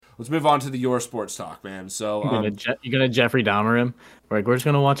let's move on to the Your Sports Talk, man. So You're gonna Jeffrey Dahmer him. We're just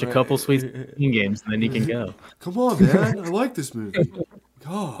gonna watch a couple Sweet 16 games and then you can go. Come on, man. I like this movie.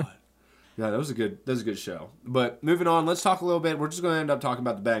 God. Yeah, that was a good show. But moving on, let's talk a little bit. We're just going to end up talking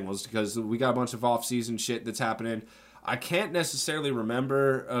about the Bengals because we got a bunch of off-season shit that's happening. I can't necessarily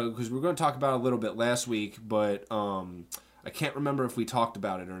remember because we were going to talk about it a little bit last week, but I can't remember if we talked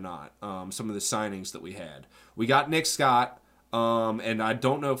about it or not. Some of the signings that we had. We got Nick Scott, and I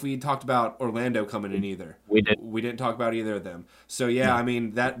don't know if we talked about Orlando coming in either. We did. We didn't talk about either of them. So yeah, I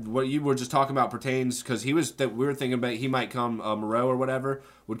mean that what you were just talking about pertains because we were thinking about he might come Moreau or whatever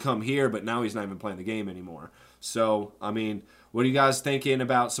would come here, but now he's not even playing the game anymore. So I mean, what are you guys thinking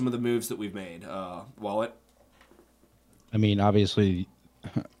about some of the moves that we've made, Wallet? I mean, obviously,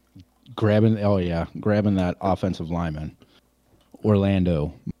 grabbing that offensive lineman,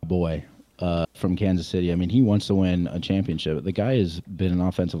 Orlando, my boy, from Kansas City. I mean, he wants to win a championship. The guy has been an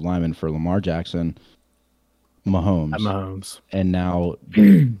offensive lineman for Lamar Jackson, Mahomes, and now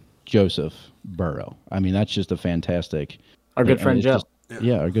Joseph Burrow. I mean, that's just a fantastic. Our good friend Joe.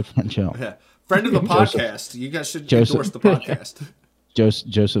 Our good friend Joe. Yeah. Friend of the podcast. You guys should endorse the podcast.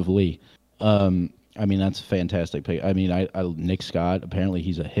 Joseph Lee. I mean, that's a fantastic pick. I mean, Nick Scott, apparently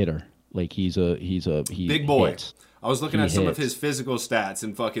he's a hitter. Like he big boy. Hits. I was looking at some of his physical stats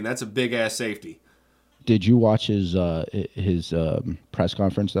and fucking that's a big ass safety. Did you watch his press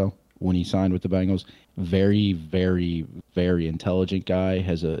conference though when he signed with the Bengals? Very, very, very intelligent guy.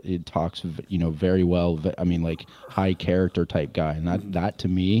 It talks very well. I mean, like high character type guy, and that to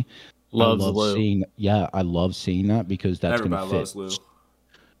me, I love seeing that because that's going to fit.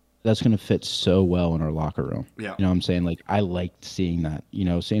 That's going to fit so well in our locker room. Yeah. You know what I'm saying? Like, I liked seeing that. You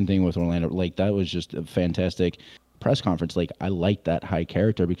know, same thing with Orlando. Like, that was just a fantastic press conference. Like, I like that high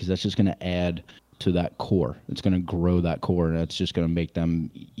character because that's just going to add to that core. It's going to grow that core, and it's just going to make them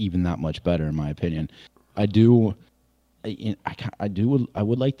even that much better, in my opinion. I would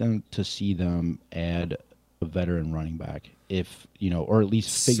like them to see them add a veteran running back, if or at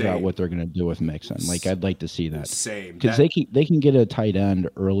least figure out what they're going to do with Mixon. Like, I'd like to see that. Same, because they can get a tight end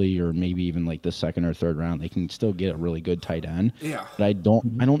early, or maybe even like the second or third round. They can still get a really good tight end. Yeah, but I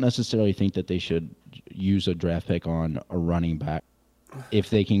don't necessarily think that they should use a draft pick on a running back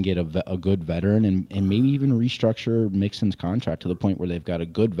if they can get a good veteran and maybe even restructure Mixon's contract to the point where they've got a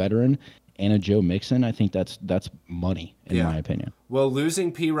good veteran and a Joe Mixon. I think that's money in my opinion. Well,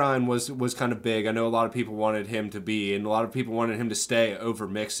 losing P. Ryan was kind of big. I know a lot of people wanted him to be, and a lot of people wanted him to stay over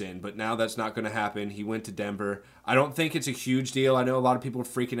Mixon, but now that's not going to happen. He went to Denver. I don't think it's a huge deal. I know a lot of people are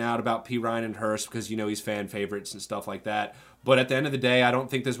freaking out about P. Ryan and Hurst because, he's fan favorites and stuff like that. But at the end of the day, I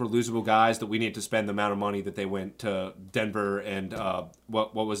don't think those were losable guys that we need to spend the amount of money that they went to Denver and,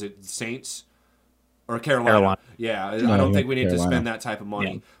 what was it, Saints? Or Carolina. Yeah, I don't think we need to spend that type of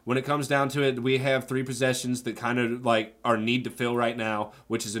money. Yeah. When it comes down to it, we have three possessions that kind of like our need to fill right now,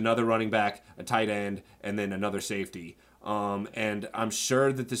 which is another running back, a tight end, and then another safety. And I'm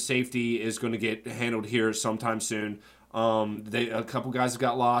sure that the safety is going to get handled here sometime soon. A couple guys have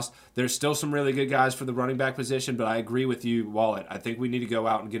got lost. There's still some really good guys for the running back position, but I agree with you, Wallet. I think we need to go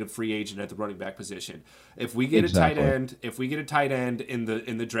out and get a free agent at the running back position. If we get a tight end in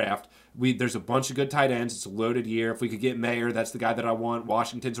the draft, there's a bunch of good tight ends. It's a loaded year. If we could get Mayer, that's the guy that I want.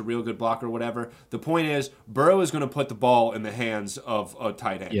 Washington's a real good blocker, whatever. The point is, Burrow is going to put the ball in the hands of a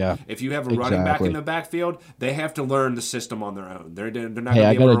tight end. Yeah, if you have a running back in the backfield, they have to learn the system on their own. They're not. Hey,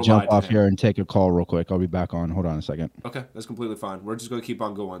 I got to jump off here and take a call real quick. I'll be back on. Hold on a second. Okay, that's completely fine. We're just going to keep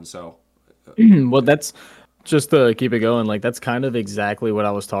on going. So, well, that's just to keep it going. Like, that's kind of exactly what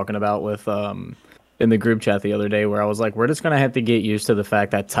I was talking about with in the group chat the other day, where I was like, we're just going to have to get used to the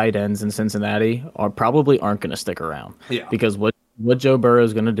fact that tight ends in Cincinnati aren't going to stick around. Yeah. Because what Joe Burrow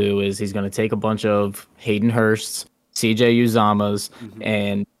is going to do is he's going to take a bunch of Hayden Hursts, CJ Uzamas,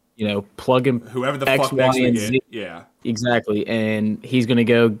 and plug in whoever the X, fuck Y, and get. Z. Yeah. Exactly. And he's going to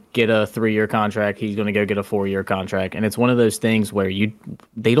go get a 3-year contract. He's going to go get a 4-year contract. And it's one of those things where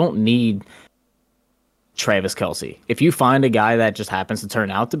they don't need Travis Kelce. If you find a guy that just happens to turn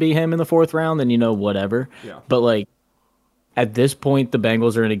out to be him in the 4th round, then whatever. Yeah. But like at this point, the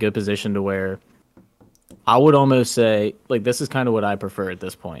Bengals are in a good position to where I would almost say, like, this is kind of what I prefer at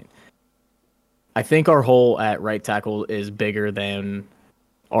this point. I think our hole at right tackle is bigger than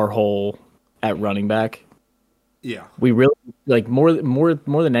our hole at running back. Yeah. We really like more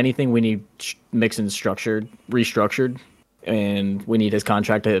than anything, we need Mixon restructured, and we need his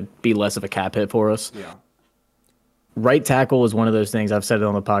contract to be less of a cap hit for us. Yeah. Right tackle is one of those things. I've said it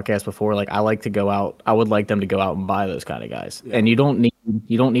on the podcast before. Like, I would like them to go out and buy those kind of guys. Yeah. And you don't need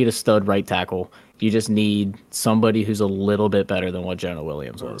you don't need a stud right tackle. You just need somebody who's a little bit better than what Jonah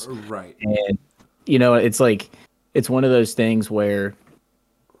Williams was. Right. And it's like it's one of those things where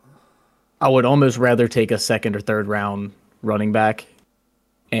I would almost rather take a second or third round running back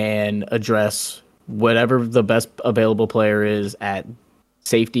and address whatever the best available player is at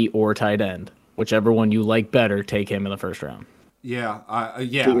safety or tight end. Whichever one you like better, take him in the first round. Yeah,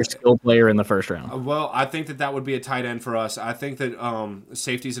 Get your skill player in the first round. Well, I think that would be a tight end for us. I think that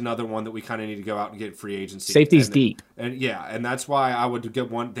safety's another one that we kind of need to go out and get free agency. Safety's deep. And that's why I would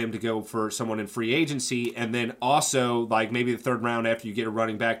want them to go for someone in free agency, and then also like maybe the third round after you get a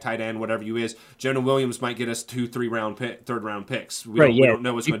running back, tight end, whatever you is. Jonah Williams might get us 2 third round picks. We don't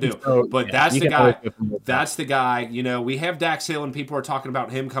know what's going to do, but that's the guy. That's the guy. We have Dax Hill, and people are talking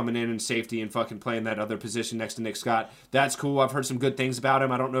about him coming in safety and fucking playing that other position next to Nick Scott. That's cool. I've heard some good things about him.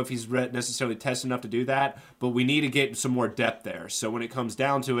 I don't know if he's necessarily tested enough to do that, but we need to get some more depth there. So when it comes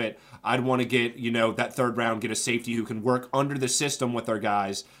down to it, I'd want to get, that third round, get a safety who can work under the system with our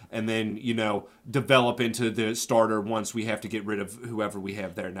guys and then, develop into the starter once we have to get rid of whoever we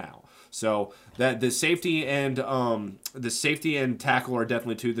have there now. So that the safety and tackle are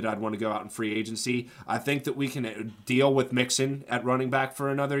definitely two that I'd want to go out in free agency. I think that we can deal with Mixon at running back for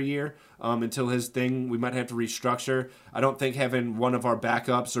another year until his thing. We might have to restructure. I don't think having one of our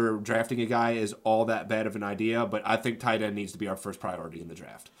backups or drafting a guy is all that bad of an idea, but I think tight end needs to be our first priority in the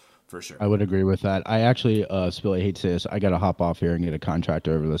draft for sure. I would agree with that. I actually, Spill, I hate to say this, I got to hop off here and get a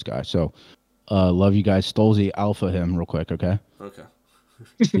contractor over this guy. So love you guys. Stolzy, alpha him real quick, okay? Okay.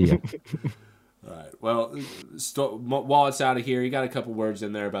 Yeah. All right. Well, while it's out of here, you got a couple words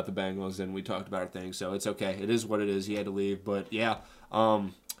in there about the Bengals, and we talked about our thing, so it's okay. It is what it is. He had to leave, but yeah.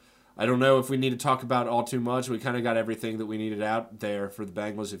 I don't know if we need to talk about it all too much. We kind of got everything that we needed out there for the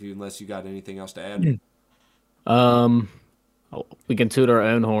Bengals. Unless you got anything else to add. We can toot our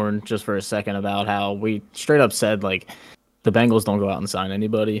own horn just for a second about how we straight up said like the Bengals don't go out and sign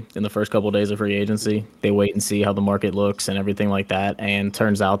anybody in the first couple of days of free agency. They wait and see how the market looks and everything like that. And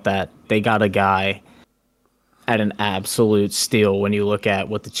turns out that they got a guy at an absolute steal when you look at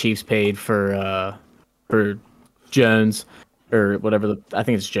what the Chiefs paid for Jones or whatever. I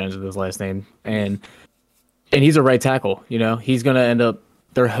think it's Jones is his last name. And he's a right tackle. He's going to end up.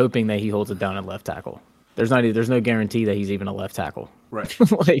 They're hoping that he holds it down at left tackle. There's no guarantee that he's even a left tackle. Right.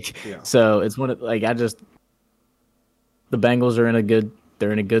 So it's one of the Bengals are in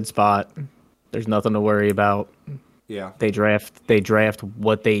a good spot. There's nothing to worry about. Yeah. They draft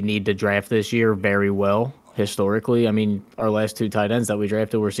what they need to draft this year very well historically. I mean, our last two tight ends that we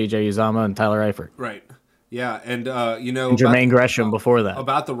drafted were CJ Uzomah and Tyler Eifert. Right. Yeah, and and Jermaine Gresham before that.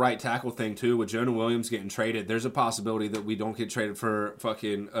 About the right tackle thing too, with Jonah Williams getting traded, there's a possibility that we don't get traded for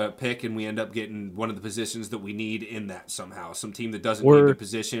fucking pick, and we end up getting one of the positions that we need in that somehow. Some team that doesn't need the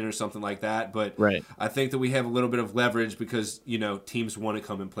position or something like that. But right. I think that we have a little bit of leverage because teams want to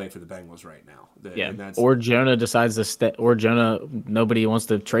come and play for the Bengals right now. Or Jonah decides to stay, or nobody wants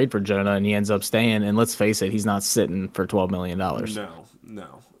to trade for Jonah, and he ends up staying. And let's face it, he's not sitting for $12 million.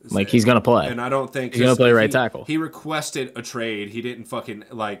 No. He's gonna play, and I don't think he's gonna play right tackle. He requested a trade. He didn't fucking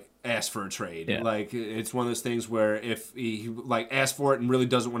ask for a trade. Yeah. It's one of those things where if he asked for it and really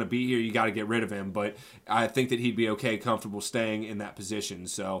doesn't want to be here, you got to get rid of him. But I think that he'd be okay, comfortable staying in that position.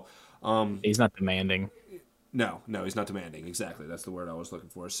 So he's not demanding. No, he's not demanding. Exactly. That's the word I was looking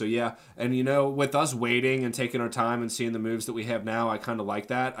for. So, yeah. And, with us waiting and taking our time and seeing the moves that we have now, I kind of like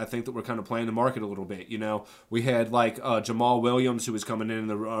that. I think that we're kind of playing the market a little bit. We had, Jamal Williams, who was coming in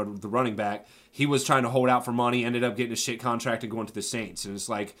the running back. He was trying to hold out for money, ended up getting a shit contract and going to the Saints. And it's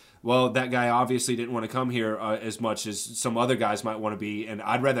like, well, that guy obviously didn't want to come here as much as some other guys might want to be. And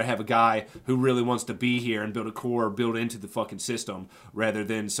I'd rather have a guy who really wants to be here and build a core, build into the fucking system, rather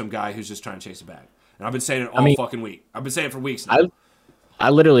than some guy who's just trying to chase a bag. And I've been saying it all fucking week. I've been saying it for weeks now.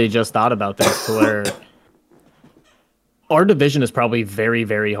 I literally just thought about this to where our division is probably very,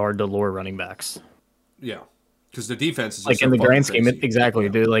 very hard to lure running backs. Yeah. Because the defense is in the grand scheme. Exactly,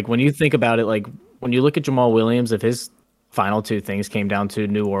 dude. When you think about it, when you look at Jamal Williams, if his final two things came down to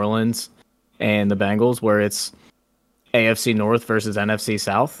New Orleans and the Bengals, where it's AFC North versus NFC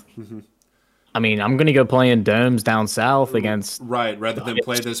South, I mean, I'm going to go play in domes down south against... Right, rather than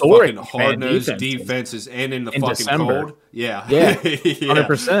play those fucking hard-nosed defenses and in the fucking December. Cold. Yeah.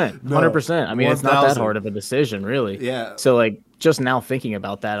 100%. 100%. I mean, 1, it's not that hard of a decision, really. Yeah. So, just now thinking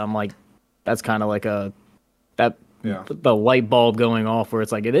about that, I'm like, that's kind of the light bulb going off where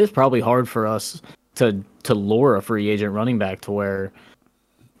it's it is probably hard for us to lure a free agent running back to where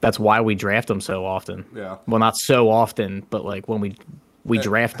that's why we draft them so often. Yeah. Well, not so often, but when We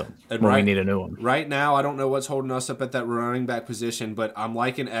draft them when we need a new one. Right now, I don't know what's holding us up at that running back position, but I'm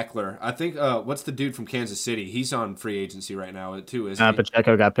liking Eckler. I think, what's the dude from Kansas City? He's on free agency right now, too, isn't he?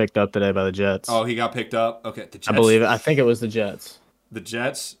 Pacheco got picked up today by the Jets. Oh, he got picked up? Okay, the Jets. I believe it. I think it was the Jets. The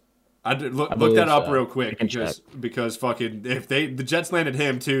Jets? Look that up real quick because fucking if the Jets landed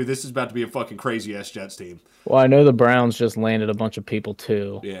him too, this is about to be a fucking crazy ass Jets team. Well, I know the Browns just landed a bunch of people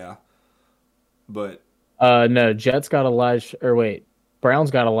too. Yeah, but no, Jets got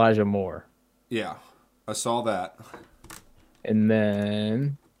Browns got Elijah Moore. Yeah, I saw that. And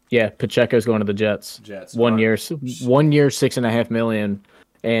then Pacheco's going to the Jets. Jets 1 year, $6.5 million.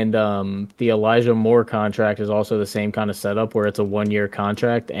 And the Elijah Moore contract is also the same kind of setup where it's a 1 year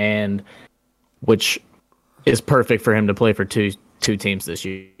contract, and which is perfect for him to play for two teams this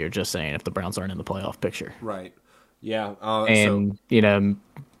year. Just saying, if the Browns aren't in the playoff picture, right? Yeah,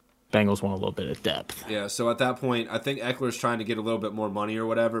 Bengals want a little bit of depth. Yeah, so at that point, I think Eckler's trying to get a little bit more money or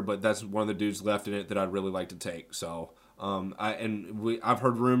whatever, but that's one of the dudes left in it that I'd really like to take. So. I've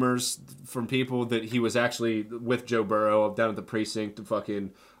heard rumors from people that he was actually with Joe Burrow down at the precinct, the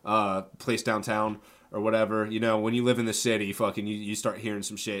fucking place downtown or whatever. You know, when you live in the city, fucking you start hearing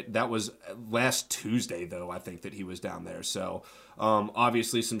some shit. That was last Tuesday, though, I think that he was down there. So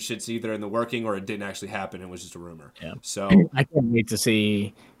obviously some shit's either in the working or it didn't actually happen. It was just a rumor. Yeah. So I can't wait to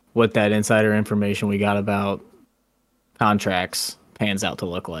see what that insider information we got about contracts pans out to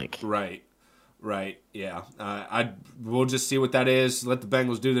look like. Right, yeah. We'll just see what that is. Let the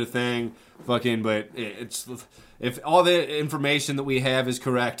Bengals do their thing, fucking. But it's if all the information that we have is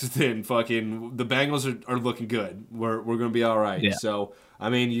correct, then fucking the Bengals are looking good. We're gonna be all right. Yeah. So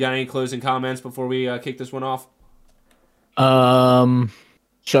I mean, you got any closing comments before we kick this one off? Shohei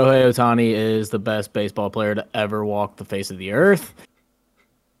Ohtani is the best baseball player to ever walk the face of the earth.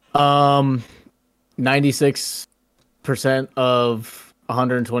 96% of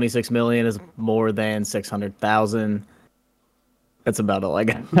 126 million is more than 600,000. That's about all I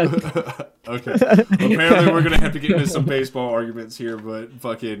got. Okay. Apparently, we're gonna have to get into some baseball arguments here, but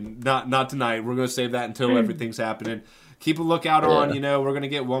fucking not tonight. We're gonna save that until everything's happening. Keep a lookout on. We're gonna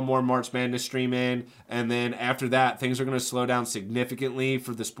get one more March Madness stream in, and then after that, things are gonna slow down significantly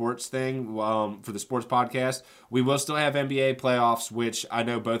for the sports thing. For the sports podcast, we will still have NBA playoffs, which I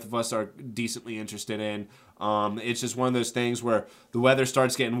know both of us are decently interested in. It's just one of those things where the weather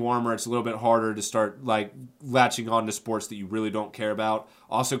starts getting warmer. It's a little bit harder to start like latching on to sports that you really don't care about.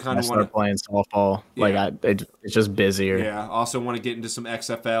 Also, kind of want to playing softball. Yeah. It's just busier. Yeah. Also, want to get into some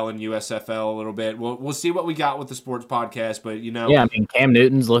XFL and USFL a little bit. We'll see what we got with the sports podcast, but Yeah, I mean, Cam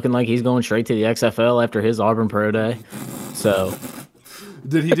Newton's looking like he's going straight to the XFL after his Auburn Pro Day. So,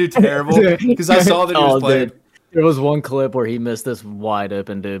 did he do terrible? Because I saw that he was playing. Dude, there was one clip where he missed this wide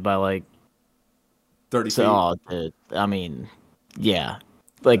open dude by like 30 feet. Oh, dude. I mean, yeah.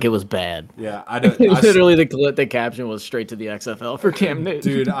 Like, it was bad. Yeah, literally the caption was straight to the XFL for Cam Newton.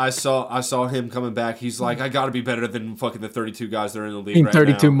 Dude, I saw him coming back. He's like, I got to be better than fucking the 32 guys that are in the league right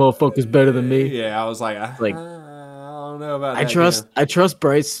 32 now. motherfuckers better than me. Yeah, I was like, I don't know about that. I trust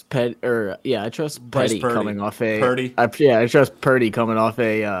Bryce Petty coming off a Purdy. I trust Purdy coming off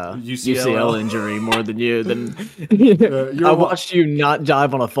a UCL injury more than you. I watched you not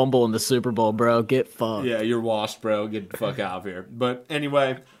dive on a fumble in the Super Bowl, bro. Get fucked. Yeah, you're washed, bro. Get the fuck out of here. But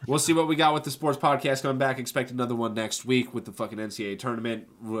anyway, we'll see what we got with the sports podcast coming back. Expect another one next week with the fucking NCAA tournament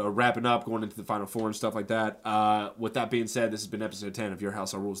wrapping up, going into the Final Four and stuff like that. With that being said, this has been episode 10 of Your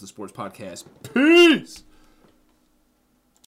House, Our Rules, the sports podcast. Peace.